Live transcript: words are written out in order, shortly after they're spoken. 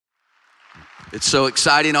It's so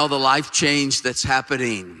exciting, all the life change that's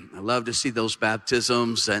happening. I love to see those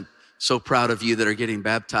baptisms and so proud of you that are getting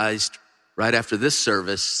baptized right after this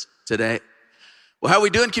service today. Well, how are we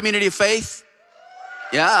doing, Community of Faith?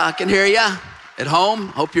 Yeah, I can hear you at home.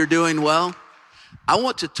 Hope you're doing well. I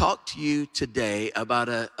want to talk to you today about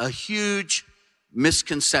a huge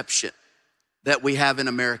misconception that we have in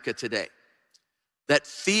America today, that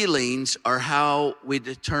feelings are how we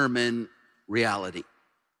determine reality.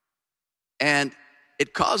 And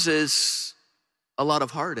it causes a lot of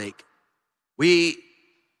heartache. We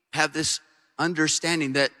have this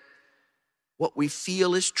understanding that what we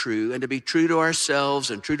feel is true, and to be true to ourselves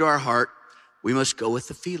and true to our heart, we must go with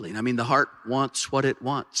the feeling. I mean, the heart wants what it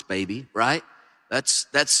wants, baby, right?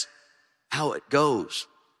 That's how it goes.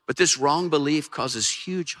 But this wrong belief causes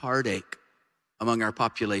huge heartache among our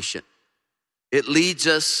population. It leads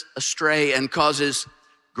us astray and causes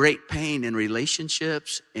great pain in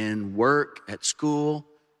relationships, in work, at school,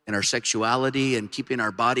 in our sexuality, and keeping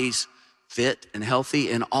our bodies fit and healthy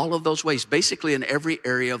in all of those ways, basically in every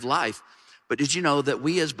area of life. But did you know that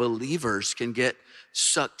we as believers can get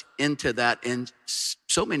sucked into that in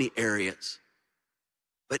so many areas?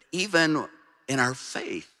 But even in our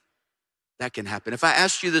faith, that can happen. If I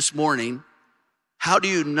asked you this morning, how do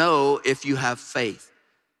you know if you have faith?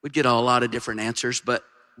 We'd get a lot of different answers, but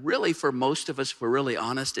really for most of us, if we're really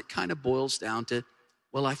honest, it kind of boils down to,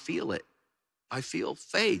 well, I feel it. I feel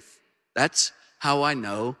faith. That's how I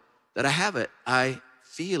know that I have it. I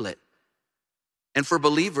feel it. And for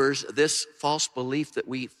believers, this false belief that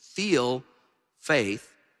we feel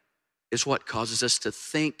faith is what causes us to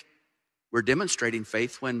think we're demonstrating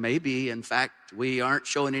faith when maybe, in fact, we aren't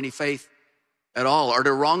showing any faith at all, or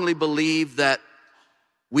to wrongly believe that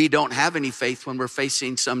we don't have any faith when we're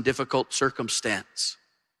facing some difficult circumstance.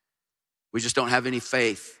 We just don't have any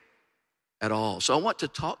faith at all. So I want to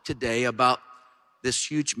talk today about this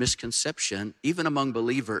huge misconception, even among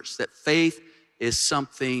believers, that faith is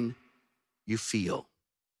something you feel.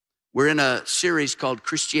 We're in a series called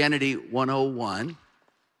Christianity 101.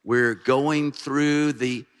 We're going through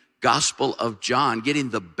the Gospel of John,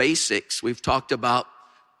 getting the basics. We've talked about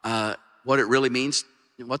what it really means,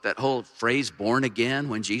 what that whole phrase, born again,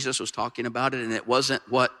 when Jesus was talking about it, and it wasn't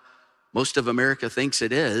what most of America thinks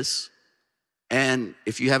it is. And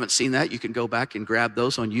if you haven't seen that, you can go back and grab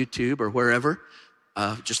those on YouTube or wherever,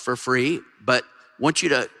 just for free. But I want you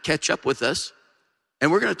to catch up with us.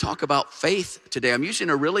 And we're going to talk about faith today. I'm using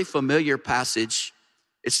a really familiar passage.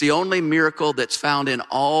 It's the only miracle that's found in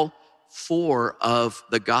all four of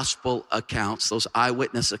the gospel accounts, those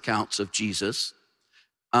eyewitness accounts of Jesus.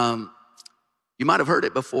 You might have heard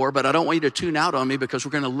it before, but I don't want you to tune out on me because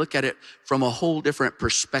we're going to look at it from a whole different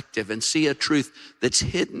perspective and see a truth that's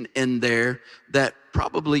hidden in there that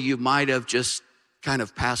probably you might have just kind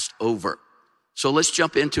of passed over. So let's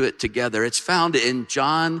jump into it together. It's found in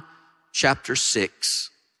John chapter 6.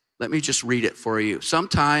 Let me just read it for you.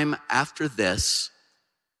 Sometime after this,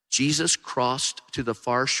 Jesus crossed to the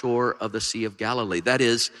far shore of the Sea of Galilee. That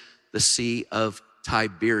is the Sea of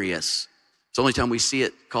Tiberias. It's the only time we see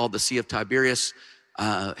it called the Sea of Tiberias.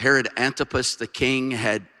 Herod Antipas, the king,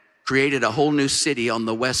 had created a whole new city on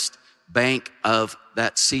the west bank of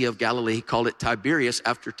that Sea of Galilee. He called it Tiberias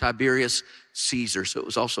after Tiberius Caesar. So it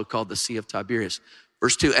was also called the Sea of Tiberias.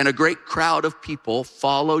 Verse 2, and a great crowd of people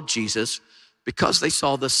followed Jesus because they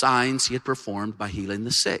saw the signs he had performed by healing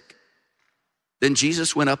the sick. Then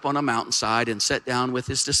Jesus went up on a mountainside and sat down with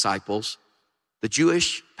his disciples. The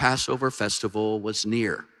Jewish Passover festival was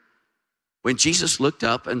near. When Jesus looked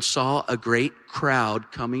up and saw a great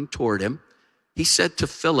crowd coming toward him, he said to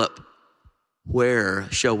Philip, where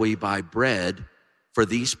shall we buy bread for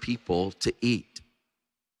these people to eat?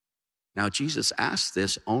 Now, Jesus asked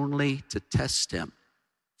this only to test him,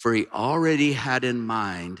 for he already had in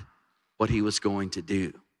mind what he was going to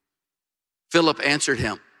do. Philip answered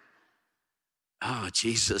him, oh,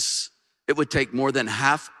 Jesus, it would take more than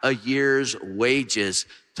half a year's wages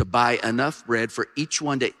to buy enough bread for each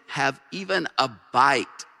one to have even a bite.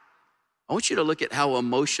 I want you to look at how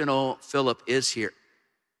emotional Philip is here.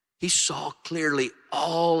 He saw clearly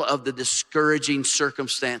all of the discouraging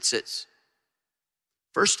circumstances.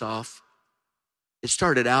 First off, it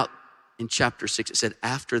started out in chapter 6. It said,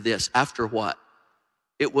 after this. After what?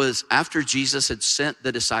 It was after Jesus had sent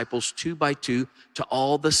the disciples 2 by 2 to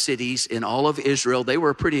all the cities in all of Israel. They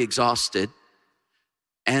were pretty exhausted.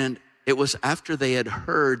 And it was after they had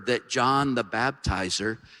heard that John the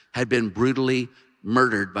Baptizer had been brutally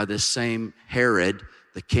murdered by this same Herod,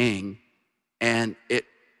 the king. And there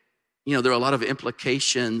are a lot of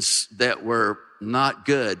implications that were not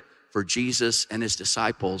good for Jesus and his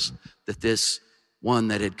disciples that this one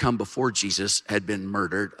that had come before Jesus had been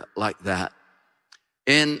murdered like that.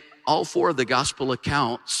 In all four of the gospel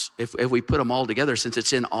accounts, if we put them all together, since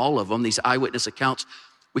it's in all of them, these eyewitness accounts,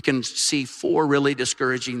 we can see four really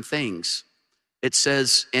discouraging things. It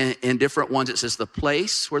says in different ones, it says the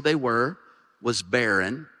place where they were was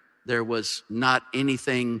barren. There was not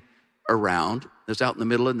anything around. It was out in the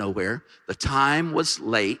middle of nowhere. The time was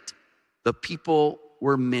late. The people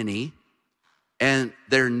were many, and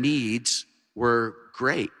their needs were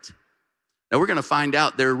great. Now we're going to find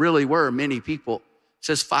out there really were many people. It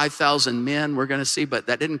says 5,000 men we're going to see, but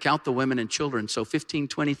that didn't count the women and children. So 15,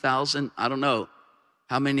 20,000, I don't know.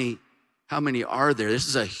 How many are there? This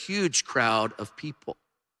is a huge crowd of people.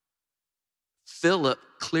 Philip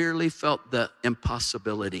clearly felt the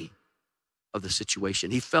impossibility of the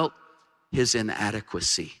situation. He felt his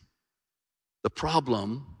inadequacy. The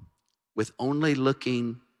problem with only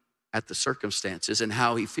looking at the circumstances and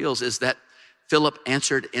how he feels is that Philip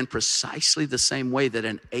answered in precisely the same way that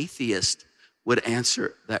an atheist would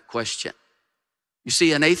answer that question. You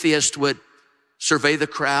see, an atheist would survey the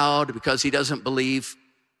crowd because he doesn't believe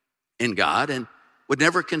in God and would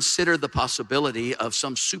never consider the possibility of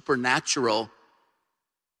some supernatural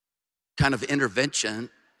kind of intervention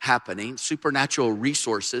happening, supernatural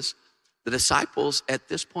resources. The disciples at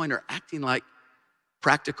this point are acting like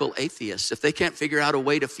practical atheists. If they can't figure out a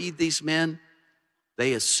way to feed these men,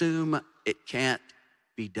 they assume it can't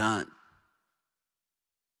be done.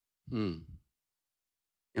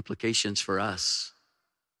 Implications for us.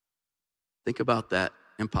 Think about that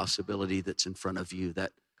impossibility that's in front of you,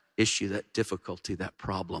 that issue, that difficulty, that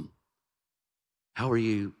problem. How are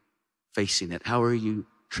you facing it? How are you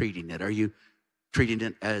treating it? Are you treating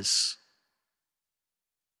it as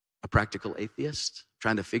a practical atheist,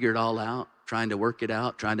 trying to figure it all out, trying to work it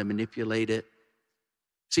out, trying to manipulate it?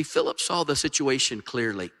 See, Philip saw the situation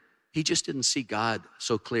clearly. He just didn't see God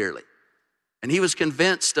so clearly. And he was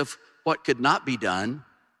convinced of what could not be done.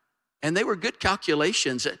 And they were good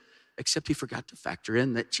calculations, except he forgot to factor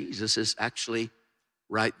in that Jesus is actually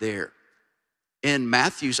right there. In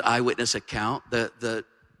Matthew's eyewitness account, the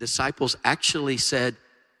disciples actually said,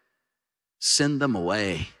 send them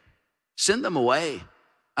away. Send them away.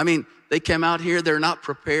 I mean, they came out here, they're not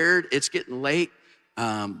prepared. It's getting late.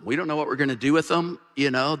 We don't know what we're going to do with them. You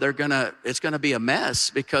know, it's going to be a mess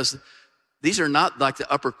because these are not like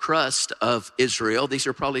the upper crust of Israel. These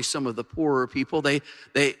are probably some of the poorer people. They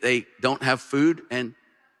don't have food. And,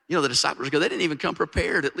 you know, the disciples go, they didn't even come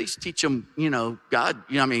prepared. At least teach them, you know, God,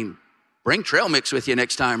 you know, I mean, bring trail mix with you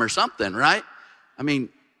next time or something, right? I mean,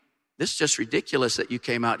 this is just ridiculous that you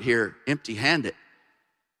came out here empty-handed.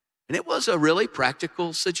 And it was a really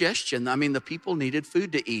practical suggestion. I mean, the people needed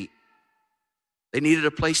food to eat. They needed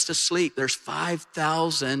a place to sleep. There's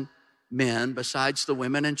 5,000 men besides the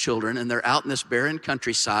women and children, and they're out in this barren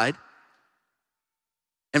countryside.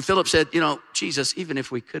 And Philip said, you know, Jesus, even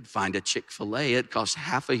if we could find a Chick-fil-A, it'd cost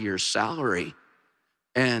half a year's salary.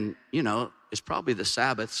 And, you know, it's probably the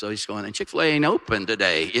Sabbath, so he's going, and Chick-fil-A ain't open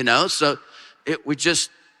today, you know? So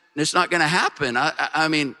it's not gonna happen. I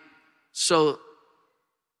mean, so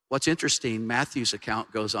what's interesting, Matthew's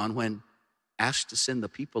account goes on, when asked to send the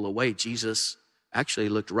people away, Jesus actually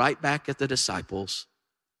looked right back at the disciples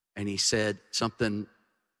and he said something,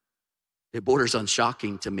 it borders on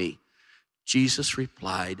shocking to me. Jesus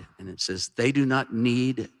replied, and it says, they do not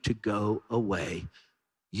need to go away.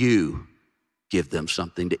 You give them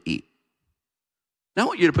something to eat. Now I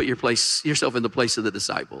want you to put yourself in the place of the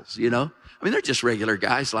disciples, you know? I mean, they're just regular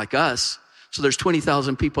guys like us. So there's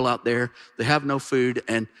 20,000 people out there. They have no food.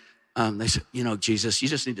 And they said, you know, Jesus, you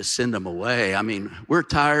just need to send them away. I mean, we're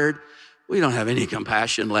tired. We don't have any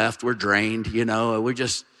compassion left. We're drained, you know. We're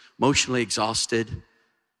just emotionally exhausted.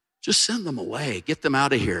 Just send them away. Get them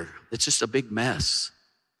out of here. It's just a big mess.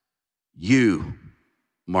 You,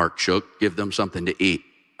 Mark Shook, give them something to eat.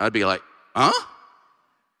 I'd be like, huh?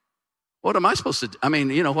 What am I supposed to do? I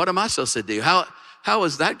mean, you know, what am I supposed to do? How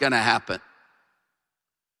is that going to happen?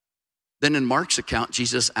 Then in Mark's account,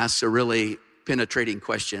 Jesus asks a really penetrating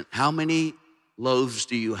question. How many loaves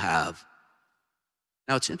do you have?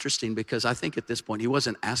 Now, it's interesting because I think at this point, he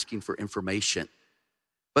wasn't asking for information,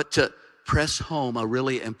 but to press home a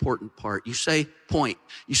really important part. You say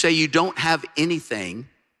you don't have anything,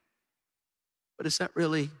 but is that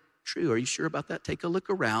really true? Are you sure about that? Take a look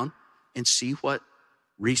around and see what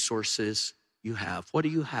resources you have. What do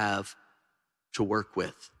you have to work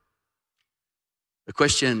with? The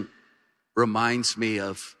question reminds me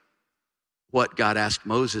of what God asked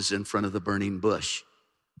Moses in front of the burning bush.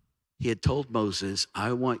 He had told Moses,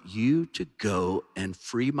 I want you to go and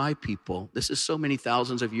free my people. This is so many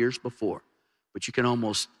thousands of years before, but you can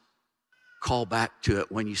almost call back to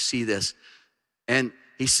it when you see this. And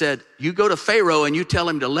he said, you go to Pharaoh and you tell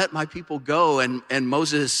him to let my people go. And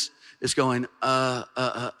Moses is going, God,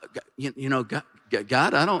 I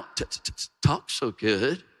don't talk so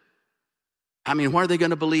good. I mean, why are they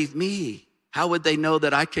going to believe me? How would they know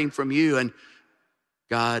that I came from you? And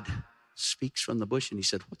God speaks from the bush and he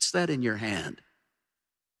said, what's that in your hand?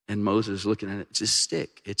 And Moses looking at it, it's his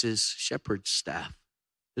stick. It's his shepherd's staff,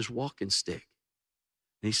 his walking stick.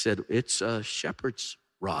 And he said, it's a shepherd's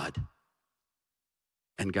rod.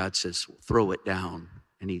 And God says, throw it down.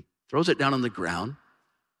 And he throws it down on the ground.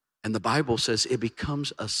 And the Bible says it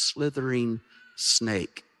becomes a slithering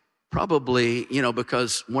snake. Probably,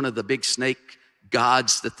 because one of the big snake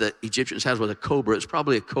gods that the Egyptians had was a cobra. It's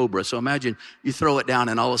probably a cobra. So imagine you throw it down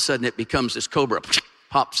and all of a sudden it becomes this cobra,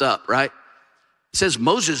 pops up, right? It says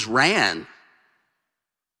Moses ran.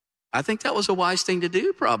 I think that was a wise thing to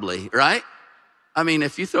do probably, right? I mean,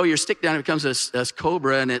 if you throw your stick down, it becomes a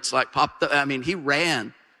cobra and it's like popped up. I mean, he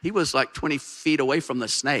ran. He was like 20 feet away from the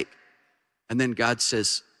snake. And then God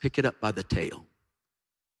says, pick it up by the tail.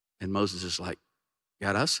 And Moses is like,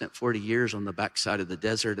 God, I've spent 40 years on the backside of the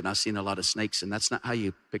desert and I've seen a lot of snakes, and that's not how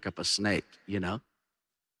you pick up a snake,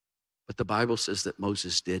 But the Bible says that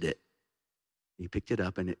Moses did it. He picked it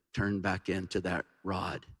up and it turned back into that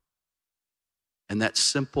rod. And that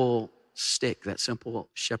simple stick, that simple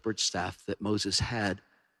shepherd's staff that Moses had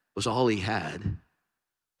was all he had.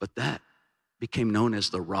 But that became known as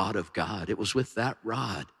the rod of God. It was with that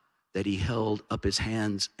rod that he held up his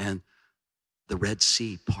hands and the Red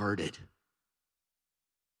Sea parted.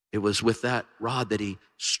 It was with that rod that he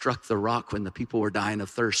struck the rock when the people were dying of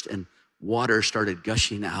thirst and water started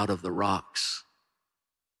gushing out of the rocks.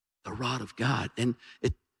 The rod of God. And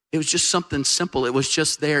it was just something simple. It was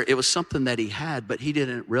just there. It was something that he had, but he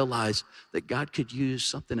didn't realize that God could use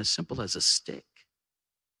something as simple as a stick.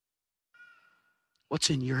 What's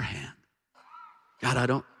in your hand? God, I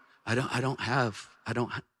don't have,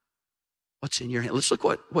 what's in your hand? Let's look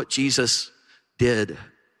what Jesus did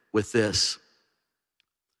with this.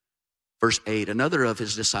 Verse 8, another of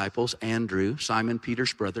his disciples, Andrew, Simon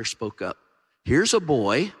Peter's brother, spoke up. Here's a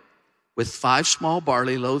boy with 5 small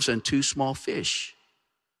barley loaves and 2 small fish.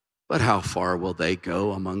 But how far will they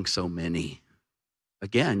go among so many?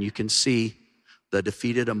 Again, you can see the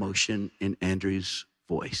defeated emotion in Andrew's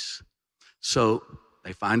voice. So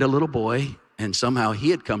they find a little boy, and somehow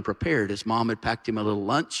he had come prepared. His mom had packed him a little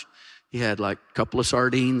lunch. He had like a couple of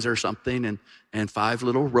sardines or something and 5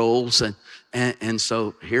 little rolls. And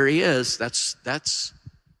so here he is. That's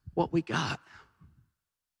what we got.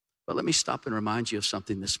 But let me stop and remind you of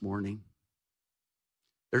something this morning.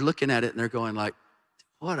 They're looking at it and they're going like,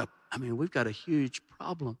 we've got a huge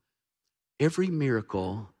problem. Every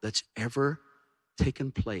miracle that's ever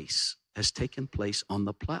taken place has taken place on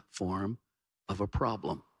the platform of a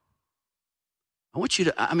problem. I want you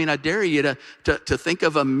to, I dare you to think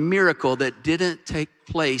of a miracle that didn't take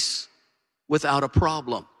place without a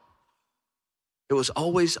problem. It was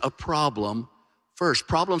always a problem first.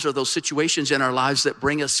 Problems are those situations in our lives that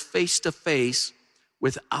bring us face to face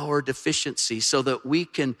with our deficiency so that we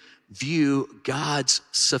can view God's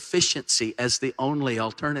sufficiency as the only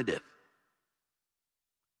alternative.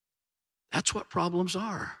 That's what problems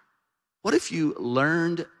are. What if you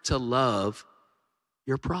learned to love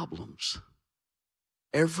your problems?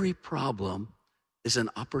 Every problem is an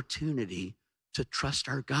opportunity to trust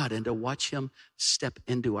our God and to watch him step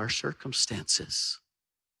into our circumstances.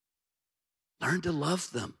 Learn to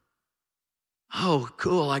love them. Oh,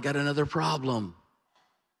 cool, I got another problem.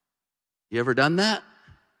 You ever done that?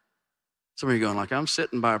 Some of you are going like, I'm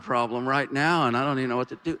sitting by a problem right now and I don't even know what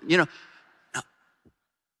to do. No.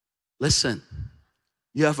 Listen,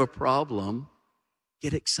 you have a problem.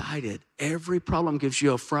 Get excited. Every problem gives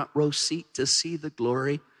you a front row seat to see the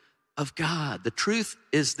glory of God. The truth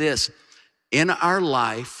is this. In our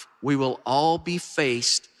life, we will all be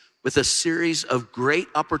faced with a series of great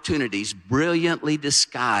opportunities brilliantly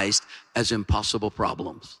disguised as impossible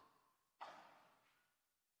problems.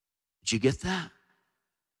 Did you get that?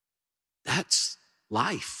 That's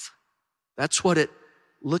life. That's what it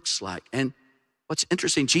looks like. And what's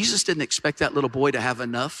interesting, Jesus didn't expect that little boy to have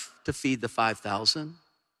enough to feed the 5,000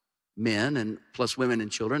 men and plus women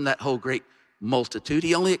and children, that whole great multitude.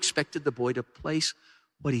 He only expected the boy to place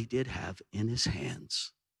what he did have in his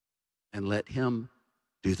hands and let him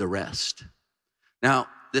do the rest. Now,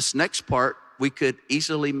 this next part we could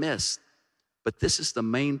easily miss, but this is the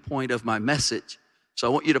main point of my message. So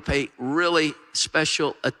I want you to pay really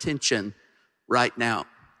special attention right now.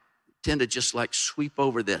 Tend to just like sweep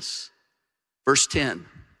over this. Verse 10.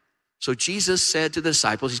 So Jesus said to the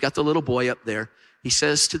disciples, he's got the little boy up there, he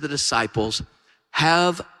says to the disciples,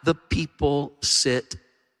 have the people sit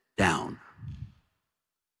down.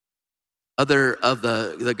 Other of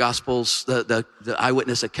the Gospels, the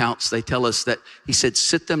eyewitness accounts, they tell us that he said,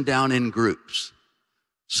 sit them down in groups.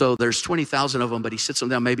 So there's 20,000 of them, but he sits them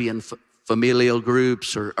down maybe in familial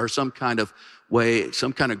groups or some kind of way,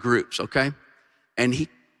 some kind of groups, okay? And he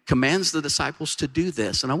commands the disciples to do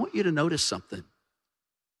this. And I want you to notice something.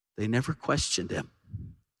 They never questioned him.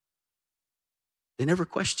 They never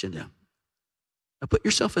questioned him. Now put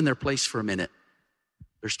yourself in their place for a minute.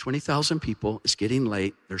 There's 20,000 people. It's getting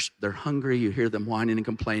late. They're hungry. You hear them whining and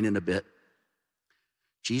complaining a bit.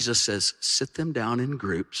 Jesus says, sit them down in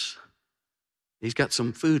groups. He's got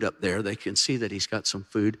some food up there. They can see that he's got some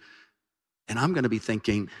food. And I'm going to be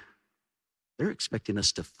thinking, they're expecting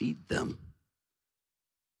us to feed them.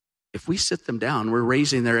 If we sit them down, we're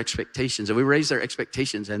raising their expectations. If we raise their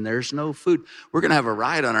expectations and there's no food, we're going to have a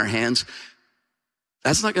riot on our hands.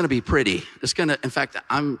 That's not going to be pretty. It's going to, in fact,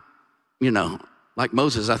 I'm, like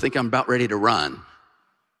Moses, I think I'm about ready to run.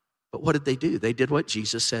 But what did they do? They did what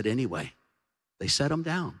Jesus said anyway. They set them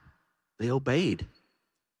down. They obeyed.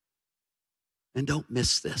 And don't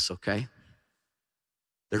miss this, okay?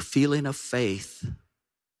 Their feeling of faith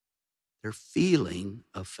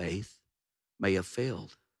may have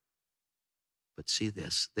failed. But see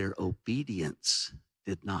this, their obedience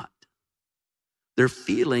did not. Their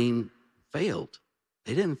feeling failed.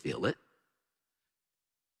 They didn't feel it.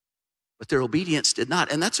 But their obedience did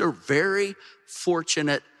not. And that's a very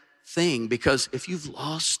fortunate thing, because if you've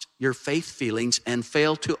lost your faith feelings and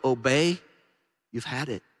fail to obey, you've had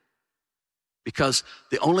it. Because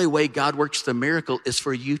the only way God works the miracle is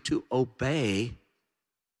for you to obey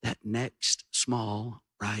that next small,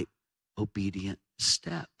 right, obedient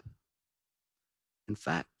step. In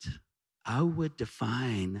fact, I would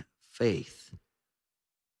define faith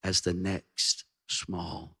as the next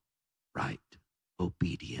small, right,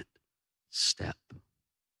 obedient step.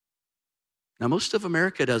 Now, most of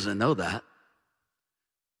America doesn't know that.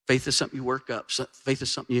 Faith is something you work up. Faith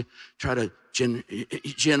is something you try to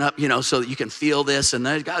gin up, so that you can feel this. And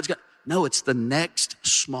then God's got, no, it's the next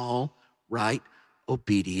small, right,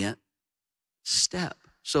 obedient step.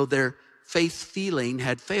 So their faith feeling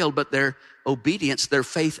had failed, but their obedience, their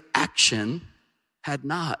faith action had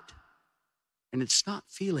not. And it's not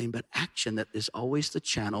feeling, but action that is always the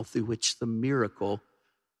channel through which the miracle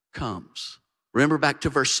comes. Remember back to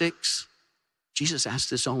verse 6? Jesus asked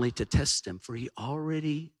this only to test him, for he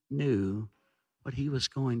already knew what he was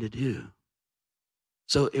going to do.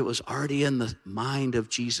 So it was already in the mind of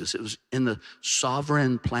Jesus. It was in the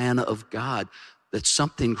sovereign plan of God that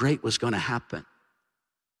something great was going to happen.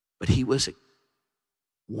 But he was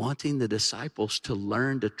wanting the disciples to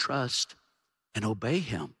learn to trust and obey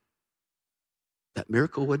him. That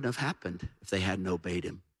miracle wouldn't have happened if they hadn't obeyed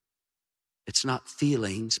him. It's not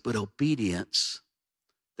feelings, but obedience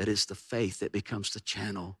that is the faith that becomes the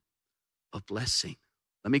channel of blessing.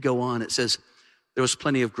 Let me go on. It says, there was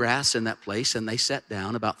plenty of grass in that place, and they sat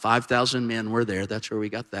down. About 5,000 men were there. That's where we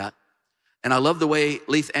got that. And I love the way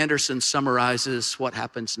Leith Anderson summarizes what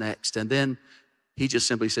happens next. And then he just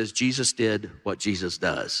simply says, Jesus did what Jesus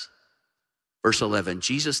does. Verse 11,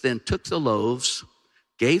 Jesus then took the loaves,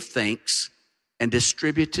 gave thanks, and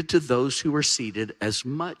distributed to those who were seated as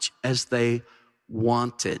much as they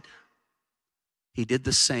wanted. He did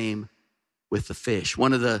the same with the fish.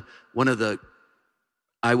 One of the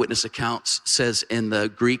eyewitness accounts says in the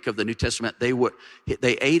Greek of the New Testament, they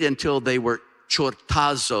ate until they were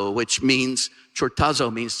chortazo, which means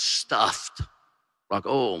stuffed. Like,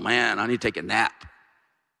 oh man, I need to take a nap.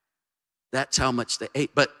 That's how much they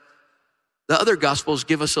ate. But the other Gospels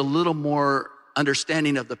give us a little more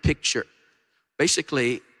understanding of the picture.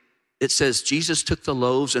 Basically, it says Jesus took the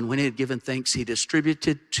loaves, and when he had given thanks, he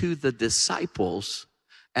distributed to the disciples,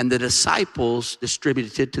 and the disciples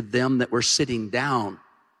distributed to them that were sitting down,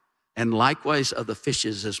 and likewise of the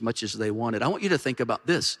fishes as much as they wanted. I want you to think about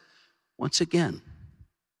this. Once again,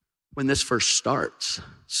 when this first starts,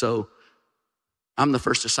 so I'm the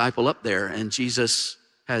first disciple up there, and Jesus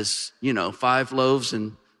has, 5 loaves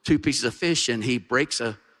and 2 pieces of fish, and he breaks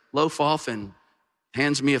a loaf off and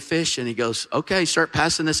hands me a fish, and he goes, okay, start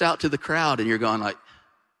passing this out to the crowd. And you're going like,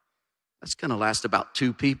 that's going to last about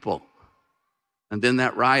 2 people. And then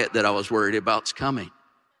that riot that I was worried about's coming.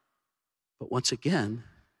 But once again,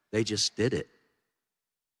 they just did it.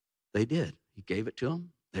 They did. He gave it to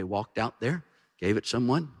them. They walked out there, gave it to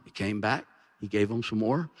someone. He came back. He gave them some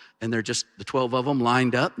more. And they're just, the 12 of them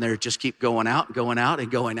lined up, and they just keep going out and going out and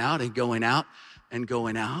going out and going out and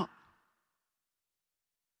going out.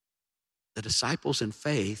 The disciples in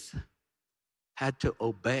faith had to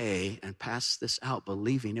obey and pass this out,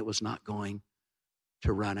 believing it was not going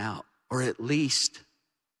to run out, or at least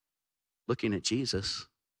looking at Jesus,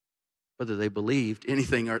 whether they believed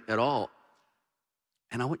anything at all.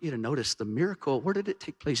 And I want you to notice the miracle. Where did it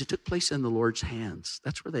take place? It took place in the Lord's hands.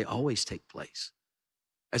 That's where they always take place.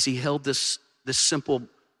 As he held this simple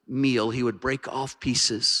meal, he would break off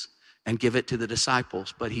pieces and give it to the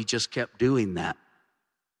disciples, but he just kept doing that.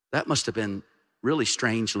 That must have been really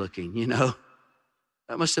strange looking, you know?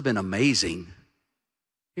 That must have been amazing.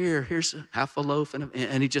 Here's half a loaf,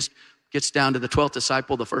 and he just gets down to the 12th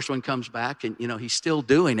disciple. The first one comes back, and, he's still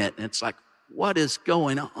doing it. And it's like, what is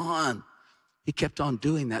going on? He kept on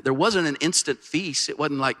doing that. There wasn't an instant feast. It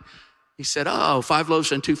wasn't like he said, 5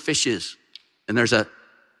 loaves and 2 fishes. And there's a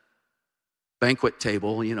banquet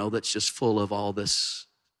table, that's just full of all this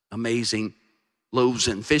amazing loaves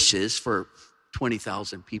and fishes for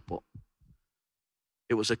 20,000 people.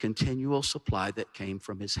 It was a continual supply that came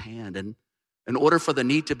from his hand. And in order for the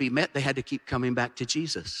need to be met, they had to keep coming back to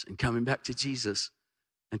Jesus and coming back to Jesus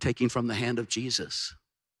and taking from the hand of Jesus.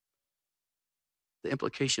 The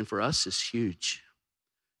implication for us is huge.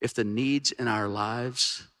 If the needs in our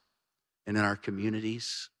lives and in our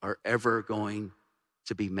communities are ever going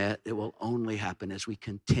to be met, it will only happen as we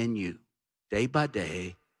continue day by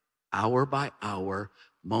day, hour by hour,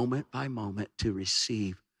 moment by moment to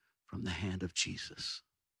receive from the hand of Jesus.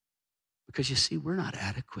 Because you see, we're not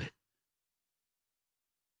adequate.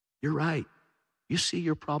 You're right. You see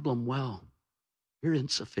your problem well. You're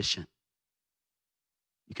insufficient.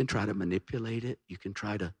 You can try to manipulate it. You can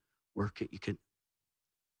try to work it.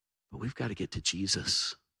 But we've got to get to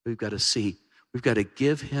Jesus. We've got to see. We've got to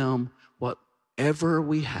give him whatever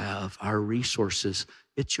we have, our resources.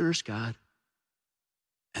 It's yours, God.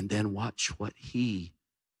 And then watch what he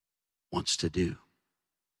wants to do.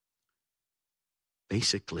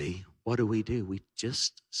 Basically, what do? We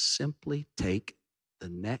just simply take the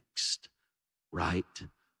next right,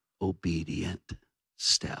 obedient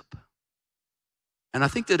step. And I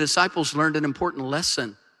think the disciples learned an important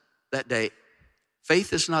lesson that day.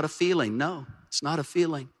 Faith is not a feeling. No, it's not a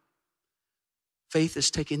feeling. Faith is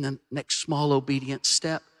taking the next small obedient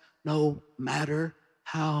step, no matter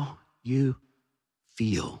how you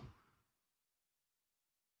feel.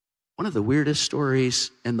 One of the weirdest stories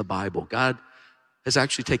in the Bible. God has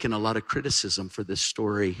actually taken a lot of criticism for this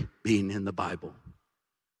story being in the Bible.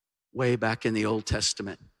 Way back in the Old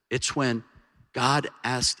Testament. It's when God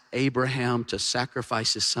asked Abraham to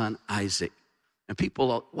sacrifice his son Isaac. And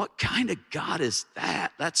people, what kind of God is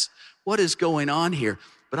that? That's what is going on here.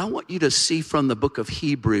 But I want you to see from the book of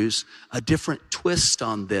Hebrews a different twist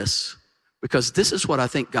on this, because this is what I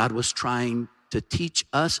think God was trying to teach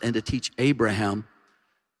us and to teach Abraham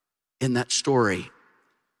in that story.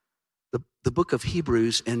 The book of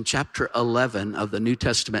Hebrews in chapter 11 of the New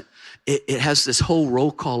Testament, it has this whole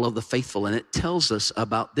roll call of the faithful, and it tells us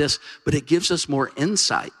about this, but it gives us more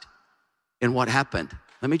insight in what happened.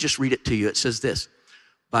 Let me just read it to you. It says this: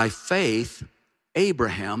 by faith,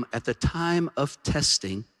 Abraham, at the time of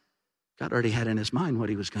testing, God already had in his mind what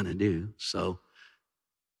he was going to do. So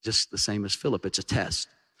just the same as Philip, it's a test.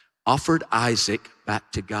 Offered Isaac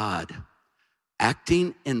back to God.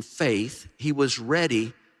 Acting in faith, he was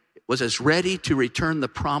as ready to return the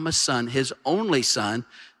promised son, his only son,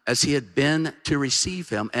 as he had been to receive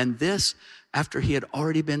him. And this, after he had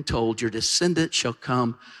already been told, your descendant shall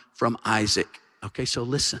come from Isaac. Okay, so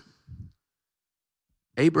listen.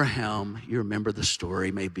 Abraham, you remember the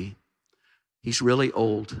story maybe. He's really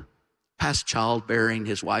old, past childbearing,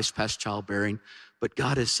 his wife's past childbearing. But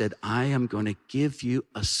God has said, I am going to give you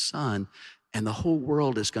a son, and the whole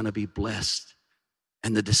world is going to be blessed.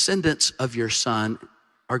 And the descendants of your son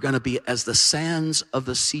are going to be as the sands of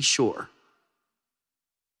the seashore.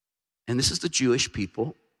 And this is the Jewish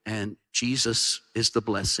people, and Jesus is the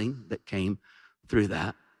blessing that came through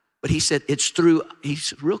that. But he said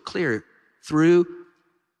he's real clear, through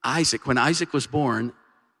Isaac. When Isaac was born,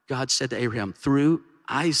 God said to Abraham, through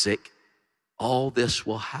Isaac, all this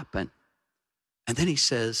will happen. And then he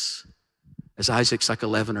says, as Isaac's like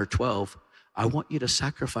 11 or 12, I want you to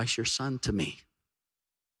sacrifice your son to me.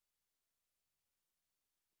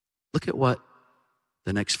 Look at what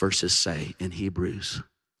the next verses say in Hebrews.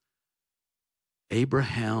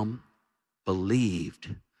 Abraham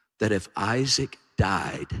believed that if Isaac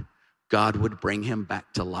died, God would bring him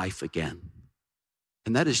back to life again.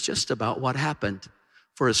 And that is just about what happened.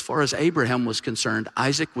 For as far as Abraham was concerned,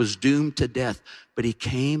 Isaac was doomed to death, but he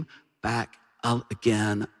came back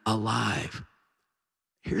again alive.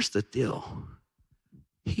 Here's the deal.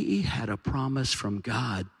 He had a promise from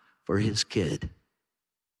God for his kid.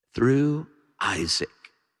 Through Isaac,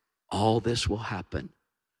 all this will happen.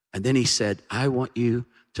 And then he said, I want you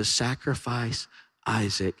to sacrifice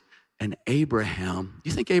Isaac. And Abraham,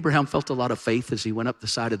 you think Abraham felt a lot of faith as he went up the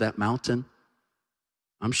side of that mountain?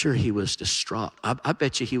 I'm sure he was distraught. I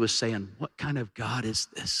bet you he was saying, what kind of God is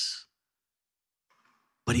this?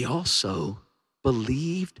 But he also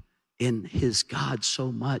believed in his God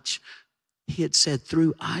so much. He had said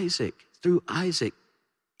through Isaac,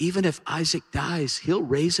 even if Isaac dies, he'll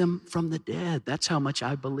raise him from the dead. That's how much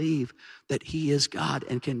I believe that he is God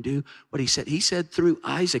and can do what he said. He said through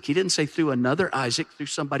Isaac. He didn't say through another Isaac, through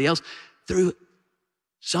somebody else. Through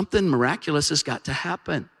something miraculous has got to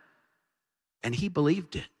happen. And he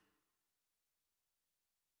believed it.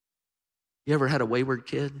 You ever had a wayward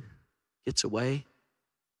kid? Gets away,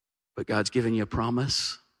 but God's given you a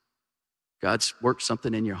promise. God's worked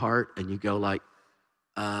something in your heart and you go like,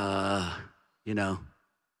 let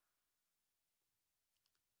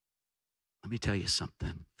me tell you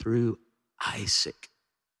something. Through Isaac,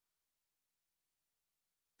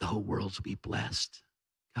 the whole world will be blessed.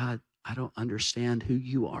 God, I don't understand who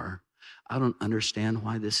you are. I don't understand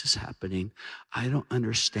why this is happening. I don't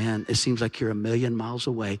understand. It seems like you're a million miles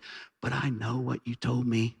away, but I know what you told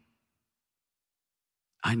me.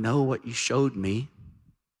 I know what you showed me.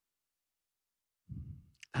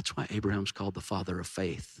 That's why Abraham's called the father of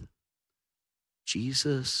faith.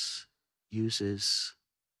 Jesus uses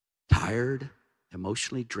tired,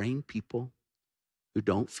 emotionally drained people who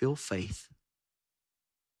don't feel faith.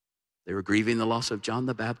 They were grieving the loss of John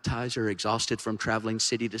the Baptizer, exhausted from traveling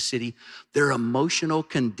city to city. Their emotional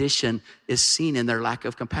condition is seen in their lack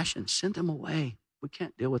of compassion. Send them away. We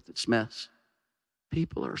can't deal with this mess.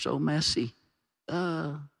 People are so messy.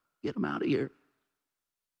 Get them out of here.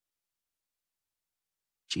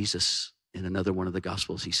 Jesus, in another one of the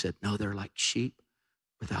Gospels, he said, no, they're like sheep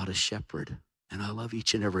without a shepherd. And I love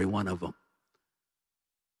each and every one of them.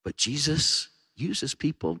 But Jesus uses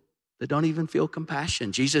people that don't even feel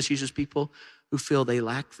compassion. Jesus uses people who feel they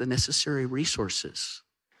lack the necessary resources.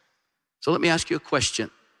 So let me ask you a question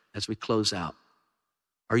as we close out.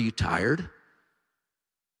 Are you tired?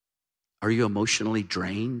 Are you emotionally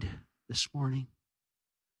drained this morning?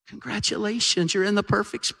 Congratulations, you're in the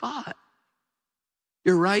perfect spot.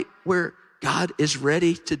 You're right where God is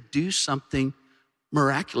ready to do something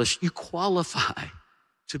miraculous. You qualify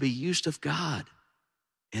to be used of God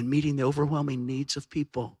in meeting the overwhelming needs of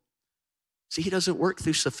people. See, he doesn't work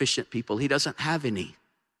through sufficient people. He doesn't have any.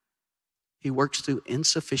 He works through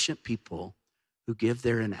insufficient people who give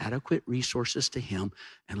their inadequate resources to him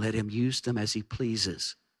and let him use them as he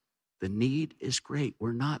pleases. The need is great.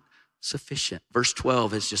 We're not sufficient. Verse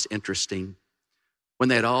 12 is just interesting. When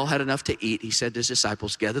they had all had enough to eat, he said to his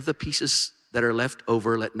disciples, gather the pieces that are left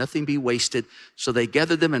over, let nothing be wasted. So they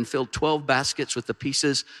gathered them and filled 12 baskets with the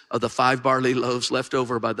pieces of the 5 barley loaves left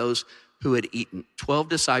over by those who had eaten. 12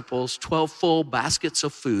 disciples, 12 full baskets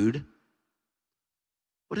of food.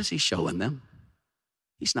 What is he showing them?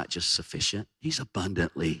 He's not just sufficient, he's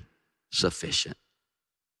abundantly sufficient.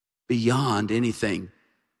 Beyond anything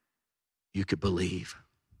you could believe.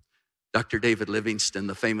 Dr. David Livingstone,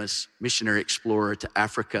 the famous missionary explorer to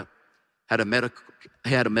Africa, had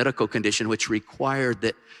a medical condition which required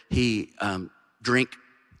that he drink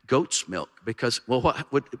goat's milk because, well,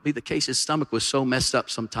 what would be the case? His stomach was so messed up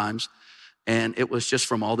sometimes, and it was just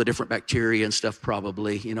from all the different bacteria and stuff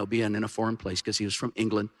probably, being in a foreign place because he was from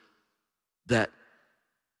England, that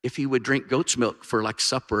if he would drink goat's milk for like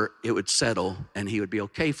supper, it would settle and he would be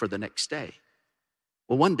okay for the next day.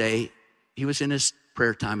 Well, one day he was in his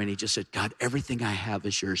prayer time and he just said, God, everything I have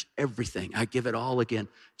is yours. Everything. I give it all again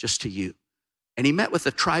just to you. And he met with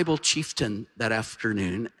a tribal chieftain that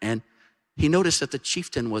afternoon, and he noticed that the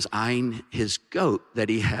chieftain was eyeing his goat that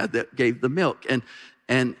he had that gave the milk.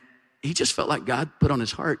 And he just felt like God put on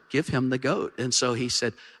his heart, give him the goat. And so he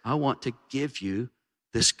said, I want to give you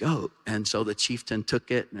this goat. And so the chieftain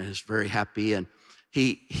took it and was very happy. And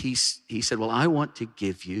he said, well, I want to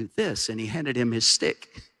give you this. And he handed him his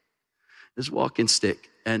stick, his walking stick.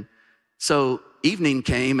 And so evening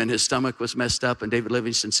came and his stomach was messed up. And David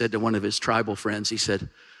Livingstone said to one of his tribal friends, he said,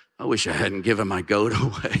 I wish I hadn't given my goat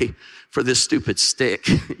away for this stupid stick.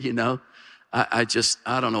 I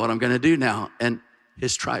don't know what I'm going to do now. And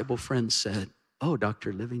his tribal friend said, oh,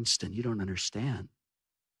 Dr. Livingstone, you don't understand.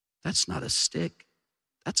 That's not a stick.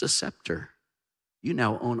 That's a scepter. You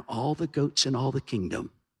now own all the goats in all the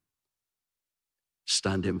kingdom.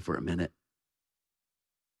 Stunned him for a minute.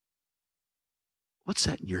 What's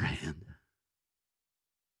that in your hand?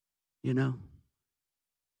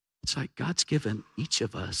 It's like God's given each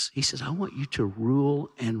of us. He says, I want you to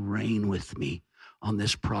rule and reign with me on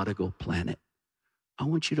this prodigal planet. I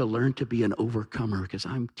want you to learn to be an overcomer because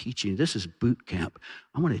I'm teaching you. This is boot camp.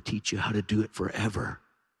 I want to teach you how to do it forever.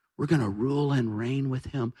 We're going to rule and reign with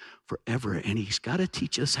him forever. And he's got to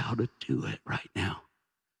teach us how to do it right now.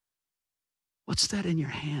 What's that in your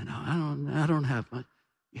hand? I don't have much.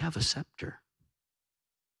 You have a scepter.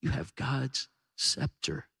 You have God's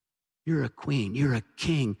scepter. You're a queen. You're a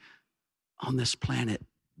king on this planet.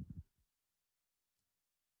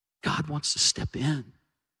 God wants to step in.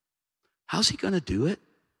 How's he going to do it?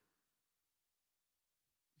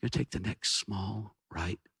 You're going to take the next small,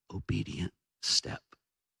 right, obedient step.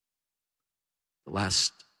 The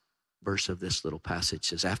last verse of this little passage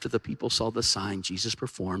says, after the people saw the sign Jesus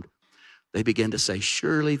performed, they began to say,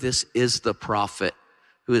 surely this is the prophet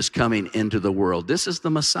who is coming into the world. This is the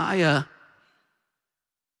Messiah.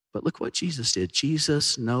 But look what Jesus did.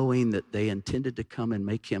 Jesus, knowing that they intended to come and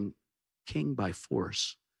make him king by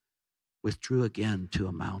force, withdrew again to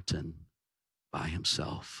a mountain by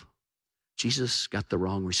himself. Jesus got the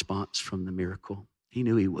wrong response from the miracle. He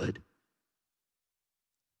knew he would.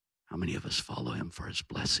 How many of us follow him for his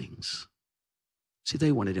blessings? See,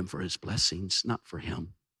 they wanted him for his blessings, not for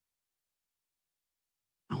him.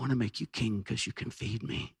 I want to make you king because you can feed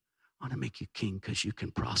me. I want to make you king because you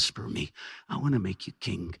can prosper me. I want to make you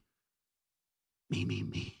king.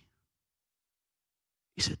 Me.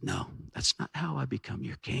 He said, no, that's not how I become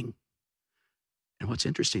your king. And what's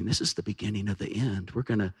interesting, this is the beginning of the end. We're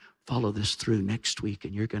going to follow this through next week,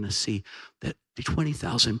 and you're going to see that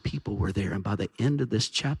 20,000 people were there. And by the end of this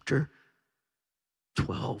chapter,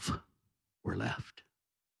 12 were left.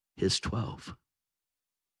 His 12.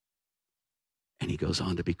 And he goes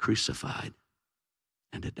on to be crucified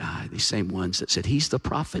and to die. These same ones that said, he's the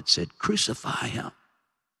prophet, said, crucify him.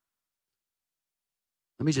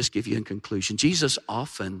 Let me just give you in conclusion. Jesus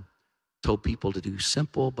often told people to do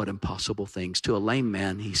simple but impossible things. To a lame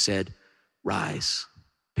man, he said, rise,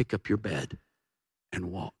 pick up your bed,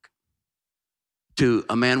 and walk. To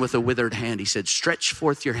a man with a withered hand, he said, stretch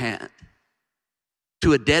forth your hand.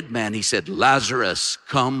 To a dead man, he said, Lazarus,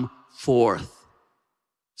 come forth.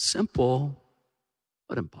 Simple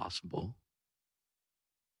but impossible.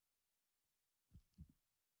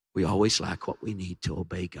 We always lack what we need to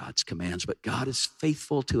obey God's commands, but God is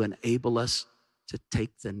faithful to enable us to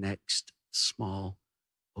take the next small,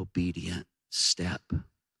 obedient step.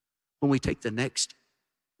 When we take the next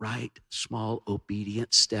right, small,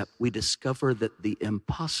 obedient step, we discover that the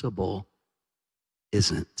impossible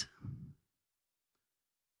isn't.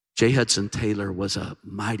 J. Hudson Taylor was a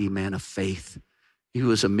mighty man of faith. He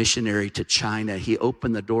was a missionary to China. He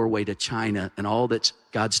opened the doorway to China and all that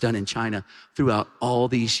God's done in China throughout all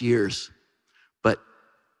these years. But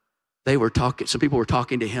some people were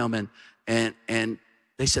talking to him and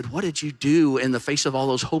they said, what did you do in the face of all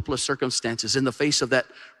those hopeless circumstances, in the face of that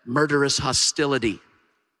murderous hostility?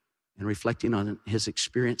 And reflecting on his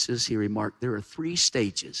experiences, he remarked, there are 3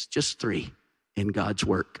 stages, just 3, in God's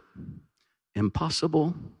work.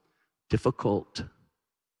 Impossible, difficult,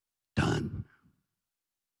 done.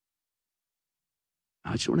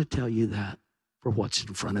 I just want to tell you that for what's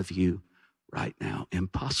in front of you right now.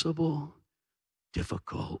 Impossible,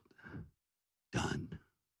 difficult, done.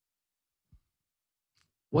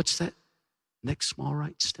 What's that next small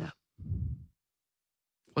right step?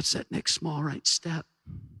 What's that next small right step?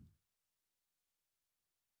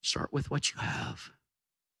 Start with what you have.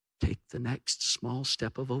 Take the next small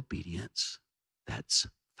step of obedience. That's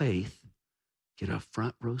faith. Get a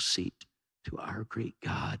front row seat to our great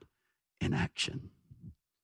God in action.